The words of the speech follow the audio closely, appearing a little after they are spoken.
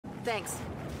Thanks.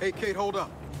 Hey, Kate, hold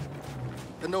up.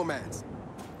 The nomads.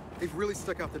 They've really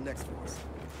stuck out their necks for us.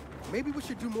 Maybe we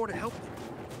should do more to help them.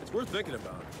 It's worth thinking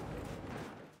about.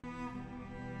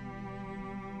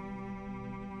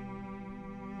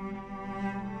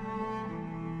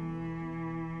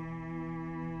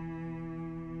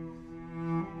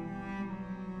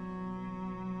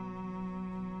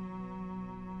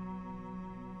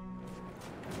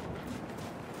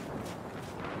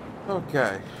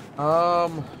 Okay.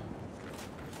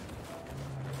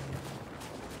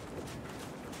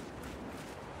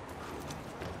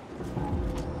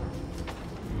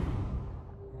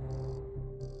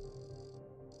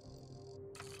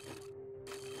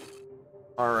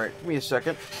 All right, give me a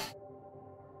second.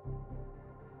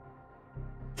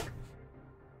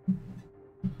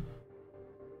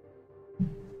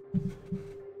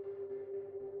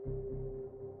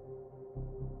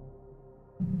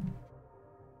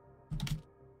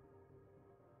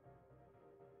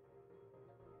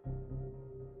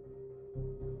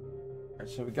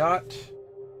 So we got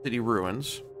city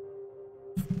ruins.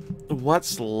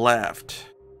 What's left?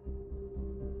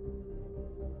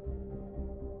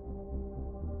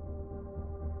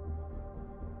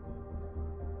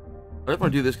 I don't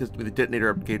want to do this because with the detonator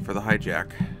upgrade for the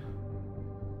hijack.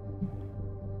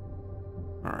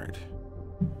 All right.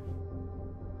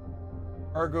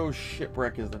 Cargo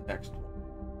shipwreck is the next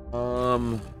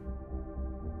one.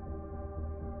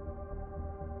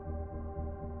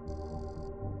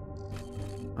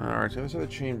 Alright, so this is the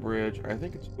chain bridge. I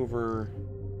think it's over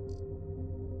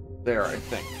there, I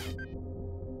think.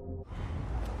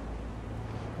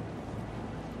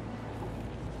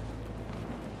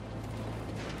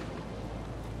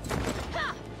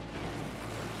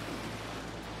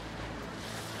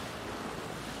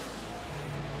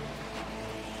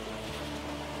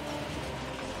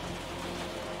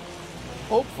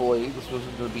 Hopefully, this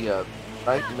wasn't going to be a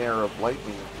nightmare of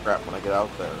lightning crap when I get out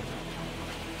there.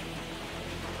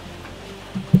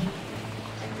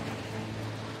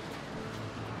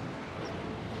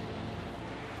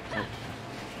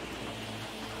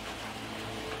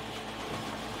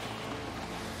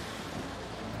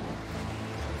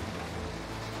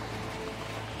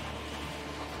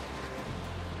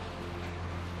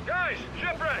 Guys,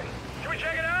 shipwreck! Can we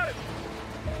check it out?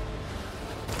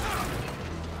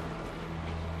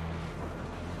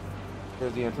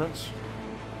 Here's the entrance.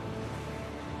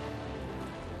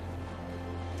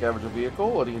 Scavenger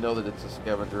vehicle. What do you know that it's a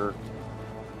scavenger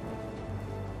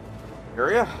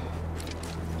area?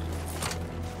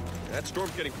 That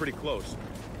storm's getting pretty close.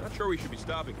 Not sure we should be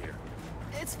stopping here.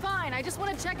 It's fine. I just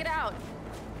want to check it out.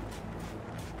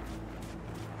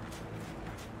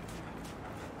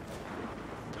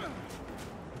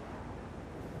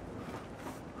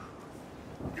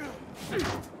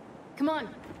 Come on,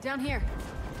 down here.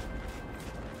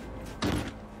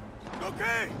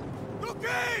 Okay!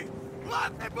 Okay!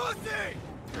 Lock the pussy!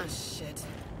 Oh, shit.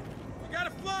 We got a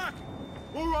flock!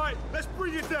 Alright, let's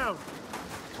bring it down!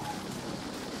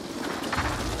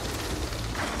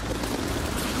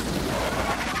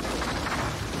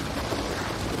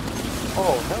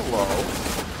 Oh, hello.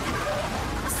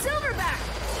 Silverback!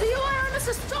 The UR must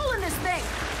have stolen this thing!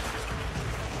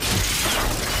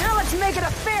 Now let's make it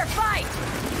a fair fight!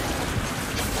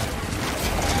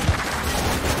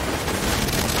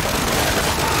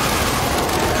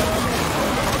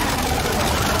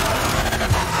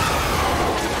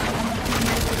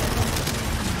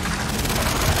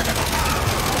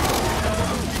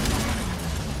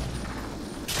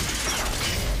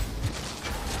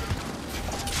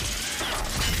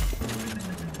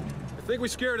 I think we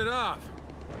scared it off.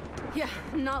 Yeah,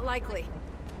 not likely.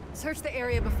 Search the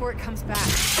area before it comes back.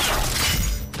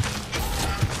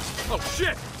 Oh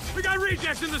shit! We got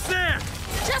rejects in the sand!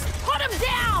 Just put him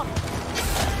down!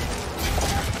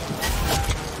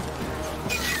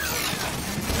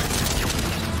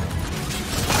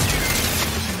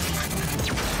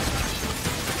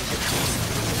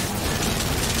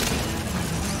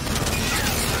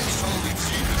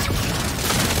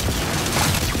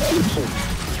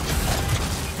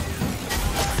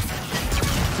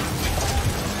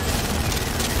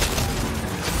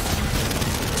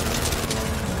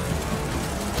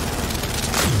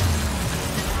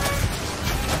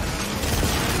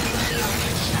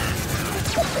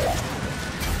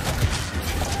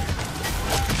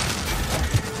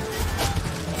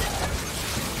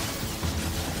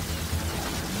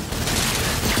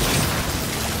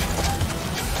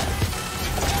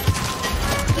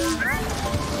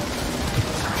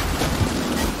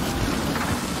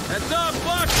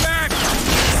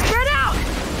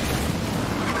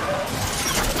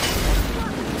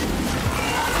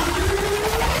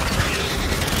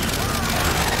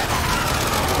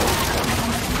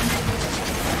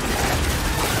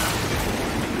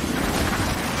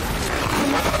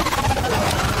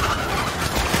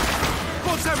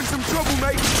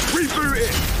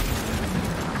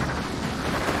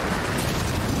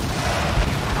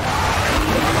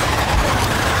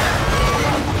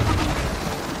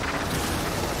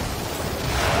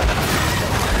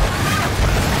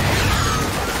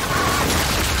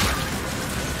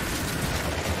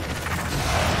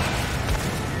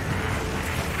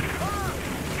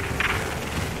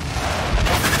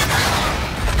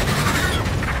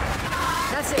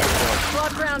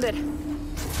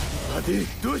 Djawadi,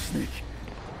 dušnik.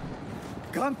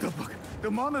 Kantabak, de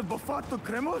mannen bevatten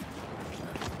kreml.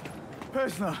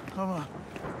 Pesna, ama.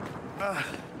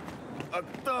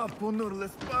 Akta punur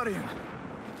lesparin.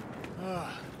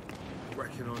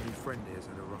 Reckon our new friend here's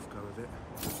had a rough go of it.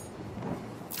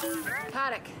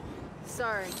 Paddock.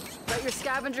 Sorry. But your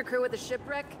scavenger crew at the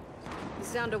shipwreck?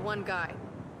 He's down to one guy.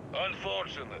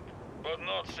 Unfortunate, but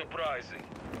not surprising.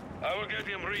 I will get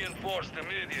him reinforced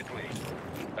immediately.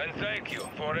 And thank you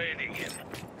for aiding him.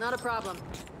 Not a problem.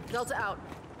 Delta out.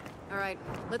 All right,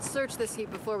 let's search this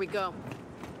heap before we go.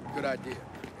 Good idea.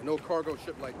 An old cargo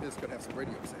ship like this could have some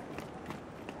radio signals.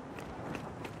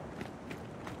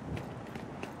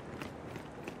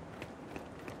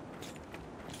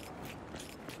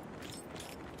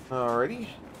 Alrighty.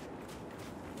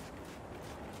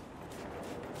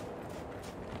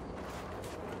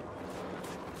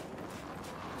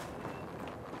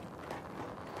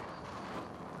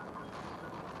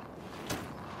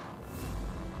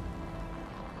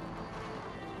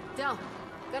 Del,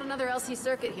 got another LC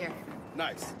circuit here.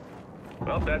 Nice.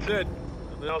 Well, that's it.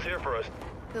 Nothing else here for us.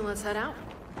 Then let's head out.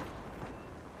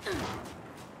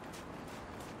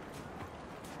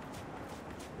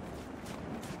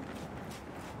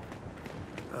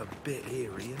 A bit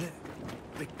eerie, isn't it?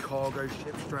 Big cargo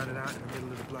ship stranded out in the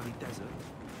middle of the bloody desert.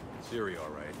 Syria, all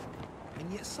right.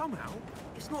 And yet somehow,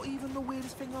 it's not even the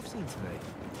weirdest thing I've seen today.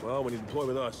 Well, when you deploy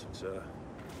with us, it's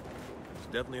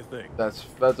definitely a thing. That's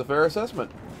a fair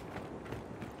assessment.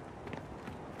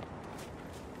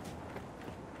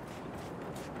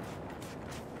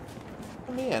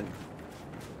 Come in.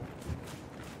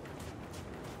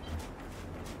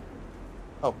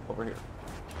 Oh, over here.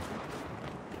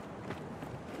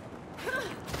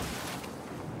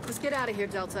 Let's get out of here,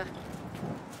 Delta.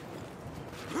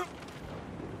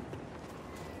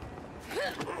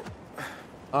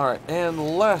 All right,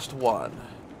 and last one.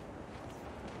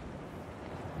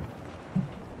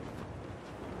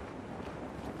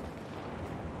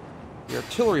 The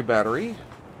artillery battery.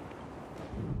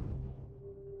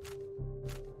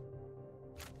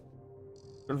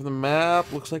 Going from the map,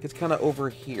 looks like it's kind of over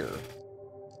here.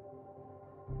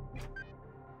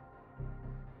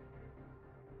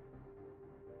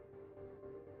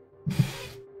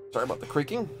 Sorry about the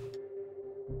creaking.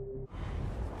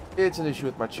 It's an issue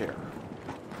with my chair.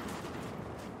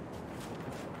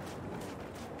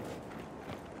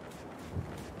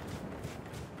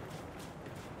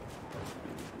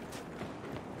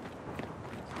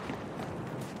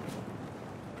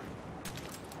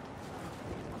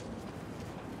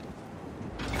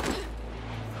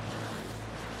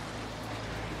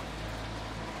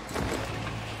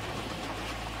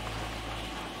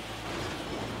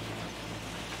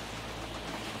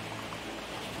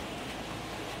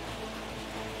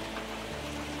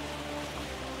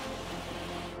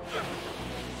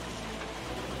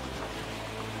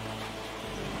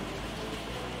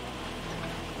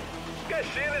 You guys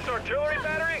seeing this artillery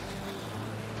battery?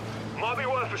 Might be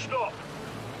worth a stop.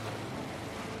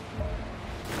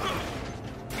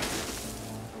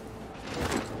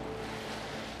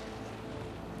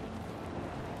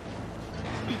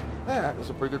 That was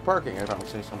a pretty good parking, if I don't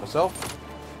say so myself.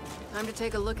 Time to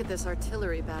take a look at this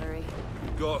artillery battery.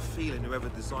 Got a feeling whoever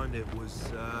designed it was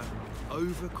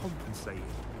overcompensating.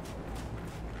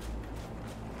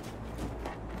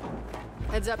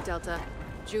 Heads up, Delta.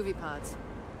 Juvie pods.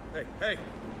 Hey,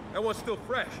 that one's still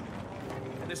fresh.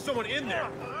 And there's someone in there.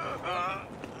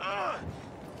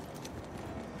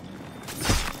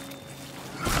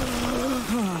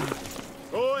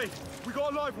 Oi, we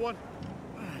got a live one.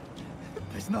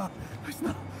 Pesna,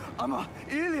 ama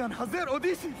alien hazer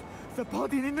odisi.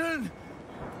 Zapadini nun.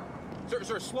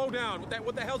 Sir, slow down.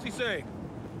 What the hell's he saying?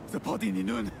 Zapadini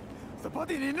nun.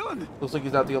 Looks like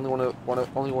he's not the only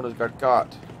one who's got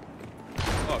got.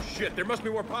 Oh shit, there must be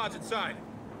more pods inside.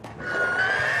 Well,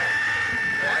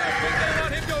 I think they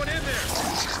want him going in there.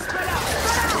 Spread out!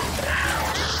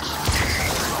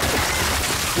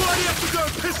 Why do you have to go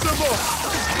and piss them off?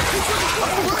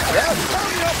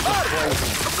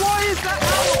 Why is that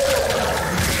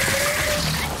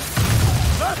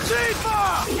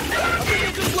Latifah! I think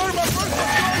I just learned my first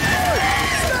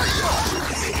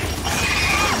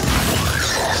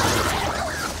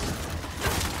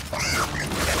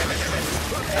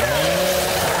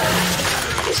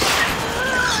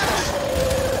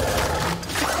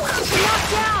Knock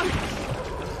down!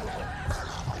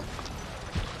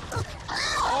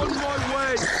 on my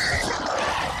way!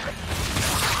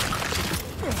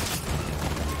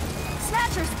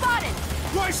 Snatcher spotted!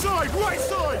 Right side! Right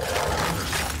side!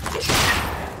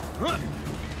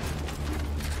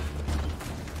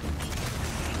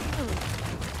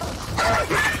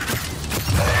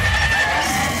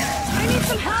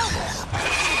 some help!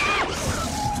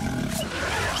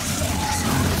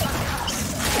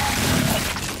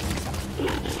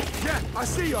 Yeah, I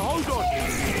see you. Hold on.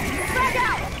 Back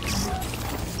out!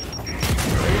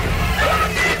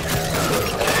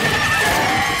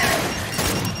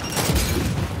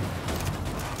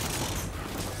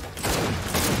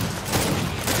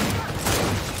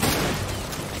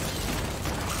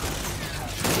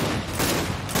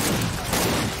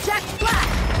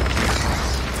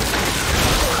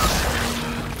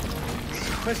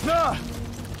 Pesna!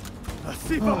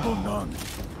 Asipa bundan.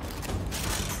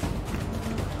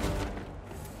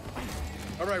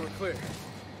 All right, we're clear.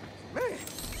 Man,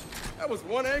 that was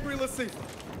one angry Lasifa.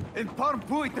 En parm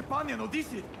pui te panja no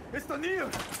disi. Esta near.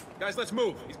 Guys, let's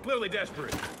move. He's clearly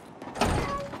desperate.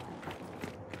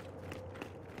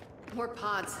 More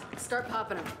pods. Start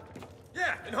popping them.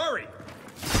 Yeah, and hurry.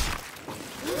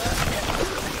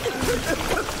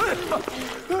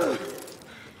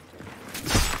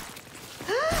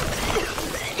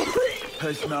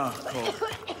 Pesna, ko.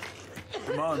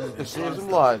 Come on, It saves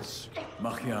some lives.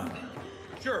 Machian.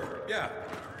 Sure, yeah.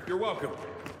 You're welcome.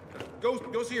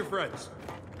 Go see your friends.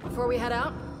 Before we head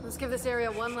out, let's give this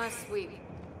area one last sweep.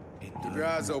 Keep your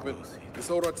eyes open. This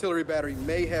old artillery battery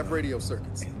may have radio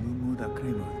circuits.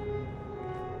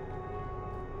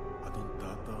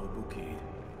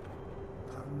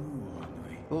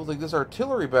 Looks like this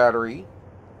artillery battery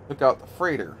took out the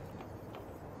freighter.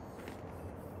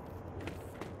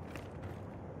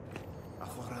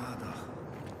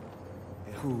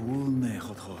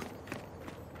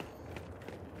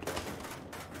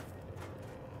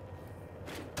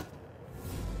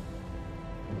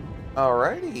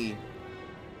 Alrighty.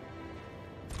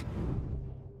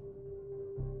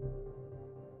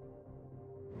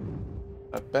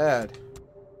 Not bad.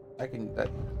 I'm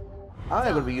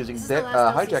going to be using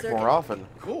hijack more often.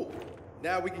 Cool.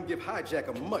 Now we can give hijack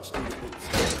a much needed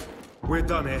boost. We're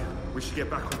done here. We should get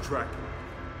back on track.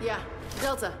 Yeah.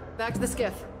 Delta, back to the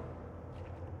skiff.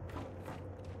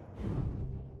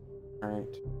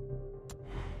 Alright.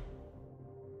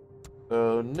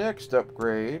 So next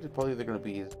upgrade is probably either going to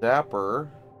be Zapper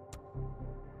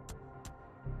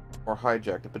or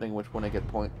Hijack, depending which one I get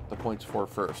the points for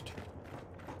first.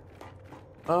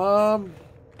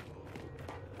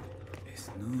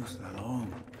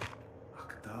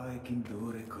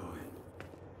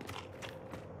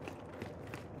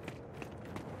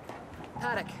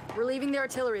 Paddock, we're leaving the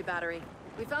artillery battery.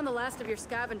 We found the last of your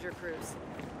scavenger crews.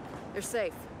 They're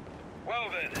safe. Well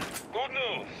then, good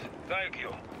news. Thank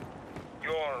you.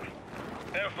 Your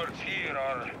efforts here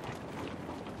are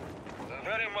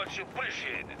very much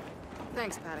appreciated.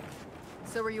 Thanks, Paddock.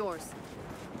 So are yours.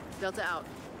 Delta out.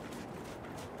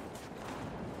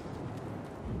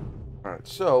 Alright,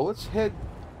 so let's head...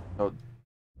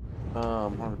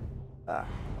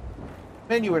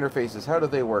 Menu interfaces, how do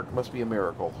they work? Must be a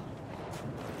miracle.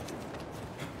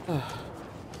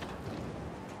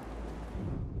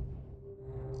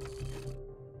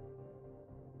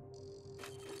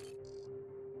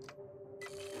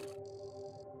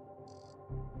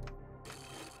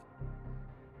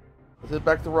 Let's head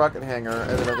back to the rocket hangar,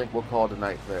 and then I think we'll call it a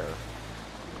night there.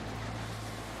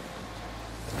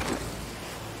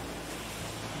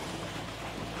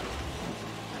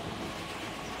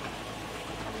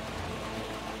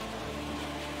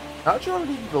 Not sure I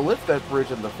needed to lift that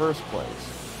bridge in the first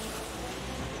place.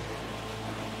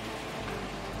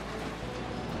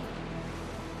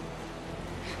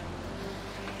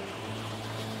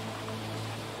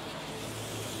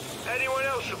 Anyone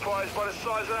else surprised by the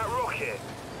size of that rocket?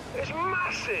 It's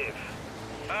massive!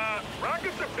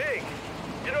 Rockets are big.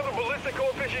 You know the ballistic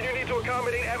coefficient you need to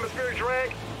accommodate atmospheric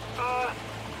drag?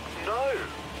 No,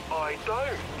 I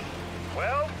don't.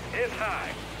 Well, it's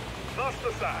high. Thus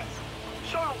the size.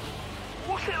 So,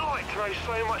 what's it like to know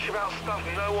so much about stuff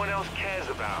no one else cares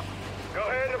about? Go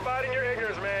ahead and abide in your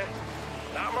ignorance, man.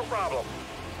 Not my problem.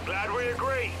 Glad we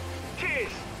agree.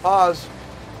 Cheers! Pause.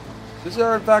 These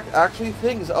are in fact actually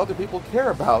things other people care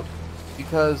about,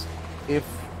 because if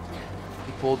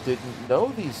people didn't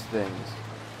know these things,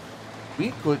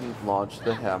 we couldn't launch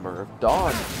the Hammer of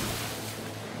Dawn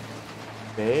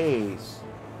base.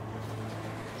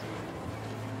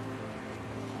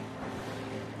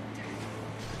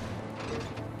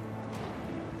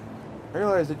 I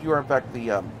realize that you are in fact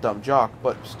the dumb jock,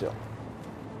 but still.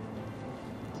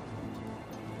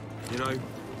 You know,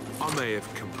 I may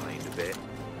have complained a bit.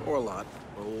 Or a lot.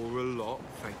 Or a lot,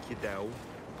 thank you, Del.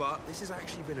 But this has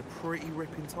actually been a pretty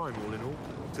ripping time, all in all.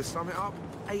 To sum it up,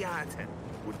 8 out of 10.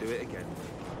 Would do it again.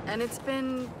 And it's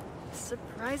been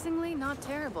surprisingly not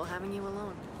terrible having you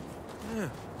alone. Yeah,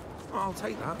 I'll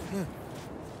take that, yeah.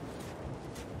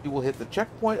 we will hit the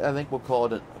checkpoint. I think we'll call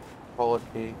it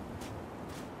a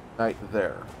night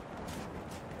there.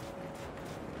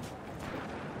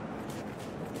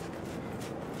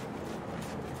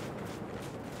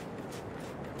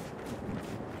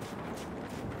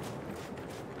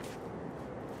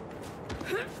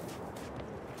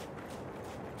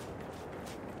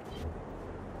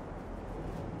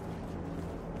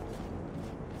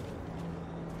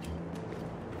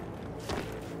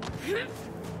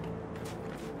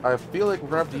 I feel like we're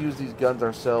going to have to use these guns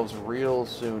ourselves real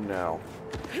soon now.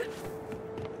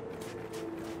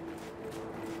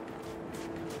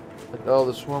 Like, oh,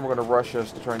 the swarm are going to rush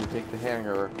us to try and take the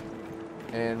hangar,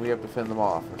 and we have to fend them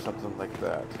off, or something like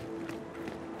that.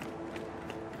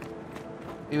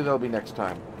 Maybe that'll be next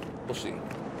time. We'll see.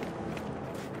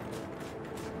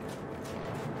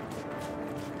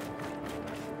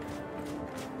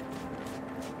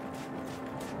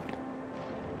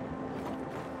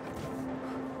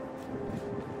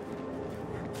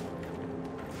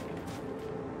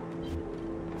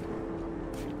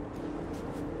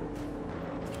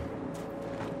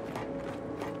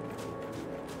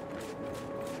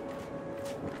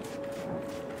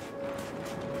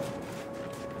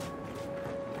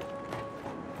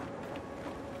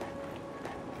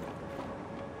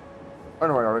 Oh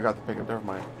no, I already got the pickup, never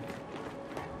mind.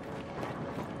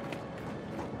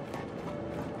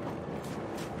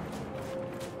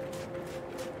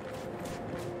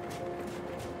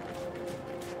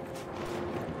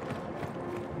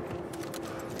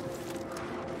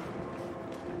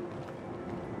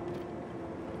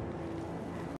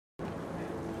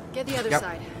 Get the other Yep.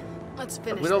 side. Let's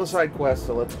finish We know the this. side quest,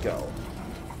 so let's go.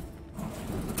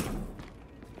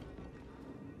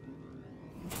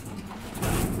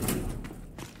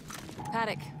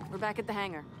 Paddock, we're back at the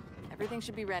hangar. Everything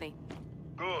should be ready.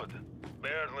 Good.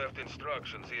 Baird left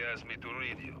instructions he asked me to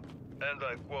read you. And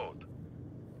I quote,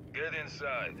 "Get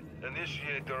inside,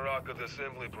 initiate the rocket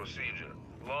assembly procedure,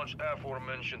 launch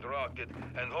aforementioned rocket,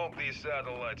 and hope these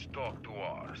satellites talk to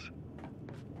ours."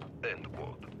 End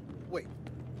quote. Wait.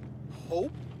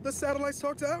 Hope the satellites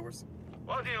talk to ours?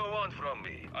 What do you want from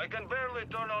me? I can barely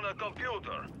turn on a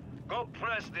computer. Go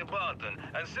press the button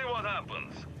and see what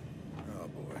happens. Oh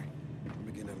boy. I'm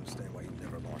beginning to understand why you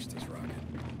never launched this rocket.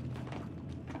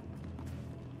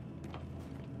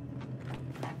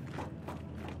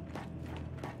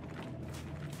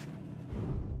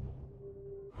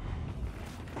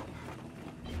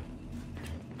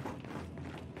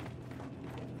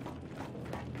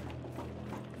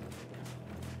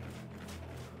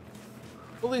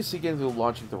 At least he gets into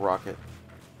launching the rocket.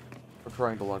 Or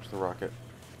trying to launch the rocket.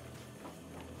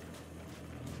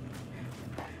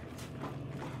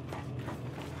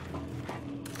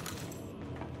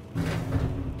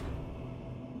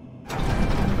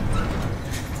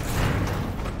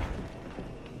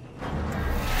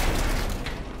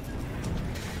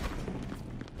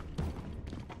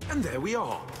 And there we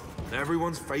are.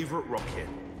 Everyone's favorite rocket.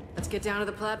 Let's get down to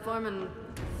the platform and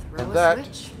throw And a that-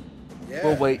 switch. Yeah.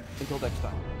 We'll wait until next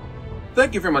time.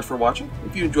 Thank you very much for watching.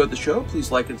 If you enjoyed the show, please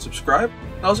like and subscribe.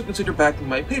 And also consider backing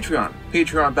my Patreon.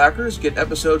 Patreon backers get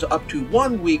episodes up to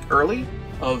 1 week early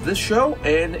of this show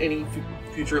and any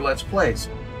future Let's Plays.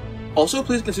 Also,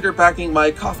 please consider backing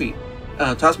my Ko-fi.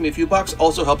 Toss me a few bucks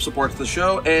also helps support the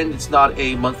show, and it's not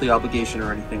a monthly obligation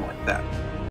or anything like that.